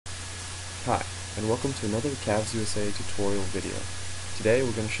Hi, and welcome to another CAVS USA tutorial video. Today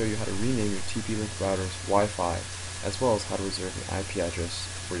we're going to show you how to rename your TP-Link router's Wi-Fi, as well as how to reserve an IP address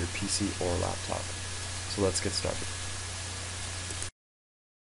for your PC or laptop. So let's get started.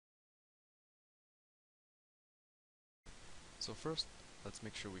 So first, let's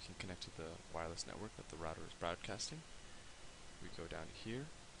make sure we can connect to the wireless network that the router is broadcasting. We go down here,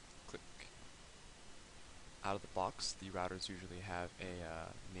 click. Out of the box, the routers usually have a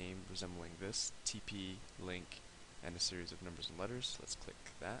name resembling this, TP, link, and a series of numbers and letters. Let's click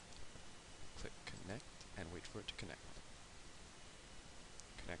that, click connect, and wait for it to connect.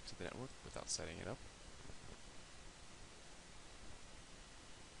 Connect to the network without setting it up.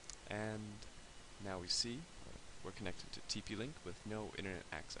 And now we see we're connected to TP-Link with no internet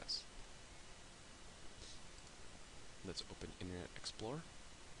access. Let's open Internet Explorer.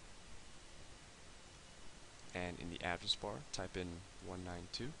 And in the address bar, type in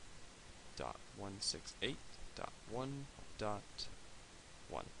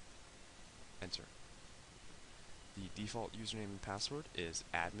 192.168.1.1. Enter. The default username and password is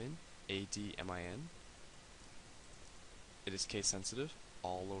admin, A-D-M-I-N. It is case sensitive,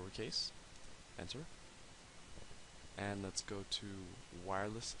 all lowercase. Enter. And let's go to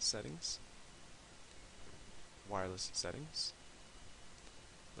wireless settings. Wireless settings.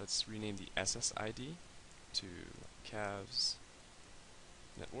 Let's rename the SSID to CAVS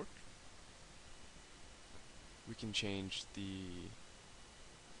network. We can change the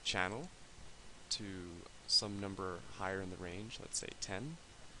channel to some number higher in the range, let's say 10.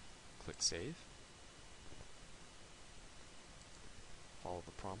 Click Save. Follow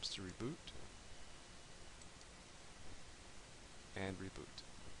the prompts to reboot. And reboot.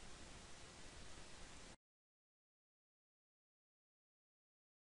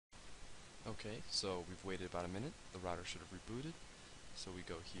 Okay, so we've waited about a minute. The router should have rebooted. So we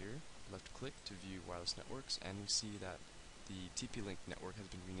go here, left click to view wireless networks, and we see that the TP-Link network has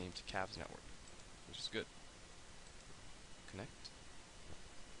been renamed to CAVS network, which is good. Connect.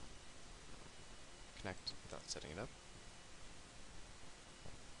 Connect without setting it up.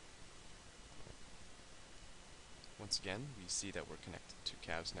 Once again, we see that we're connected to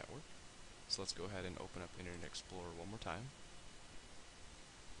CAVS network. So let's go ahead and open up Internet Explorer one more time.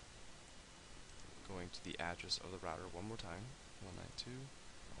 Going to the address of the router one more time,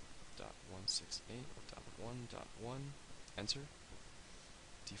 192.168.1.1. Enter.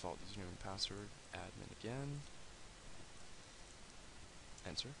 Default username and password, admin again.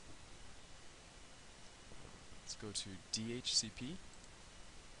 Enter. Let's go to DHCP.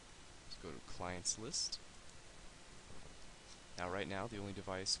 Let's go to clients list. Now right now the only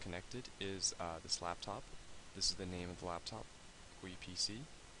device connected is this laptop. This is the name of the laptop, PC.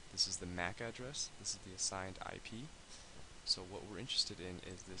 This is the MAC address. This is the assigned IP. So what we're interested in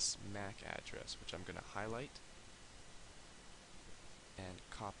is this MAC address, which I'm going to highlight and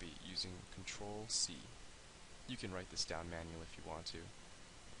copy using Control-C. You can write this down manually if you want to,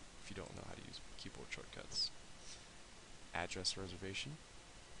 if you don't know how to use keyboard shortcuts. Address reservation,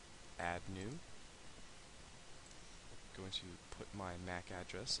 add new. Going to put my MAC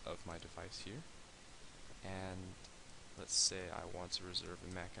address of my device here, and let's say I want to reserve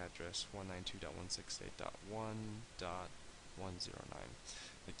a MAC address 192.168.1.109.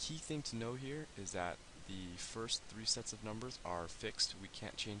 The key thing to know here is that the first three sets of numbers are fixed. We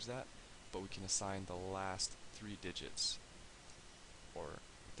can't change that, but we can assign the last three digits. Or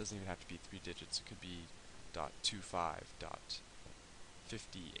it doesn't even have to be 3 digits. It could be .25,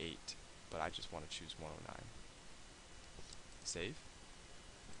 .58, but I just want to choose 109. Save.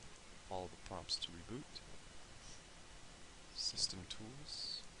 Follow the prompts to reboot. System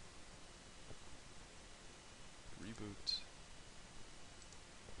tools. Reboot.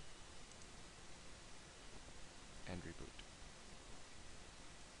 And reboot.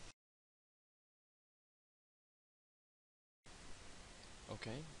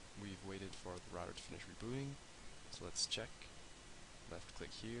 Okay, we've waited for the router to finish rebooting, so let's check. Left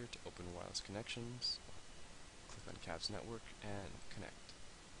click here to open wireless connections. Click on CAVS network and connect.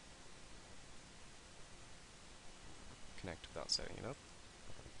 Connect without setting it up.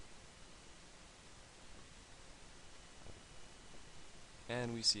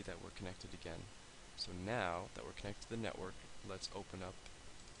 And we see that we're connected again. So now that we're connected to the network, let's open up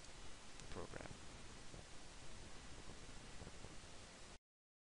the program.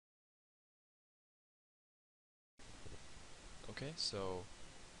 Okay, so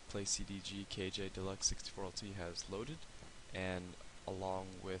Play CDG KJ Deluxe 64LT has loaded, and along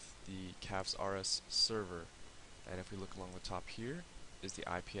with the CAVS RS server, and if we look along the top here, is the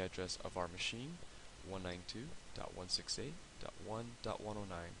IP address of our machine,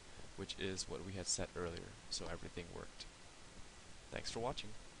 192.168.1.109, which is what we had set earlier, so everything worked. Thanks for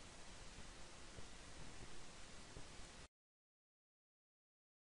watching.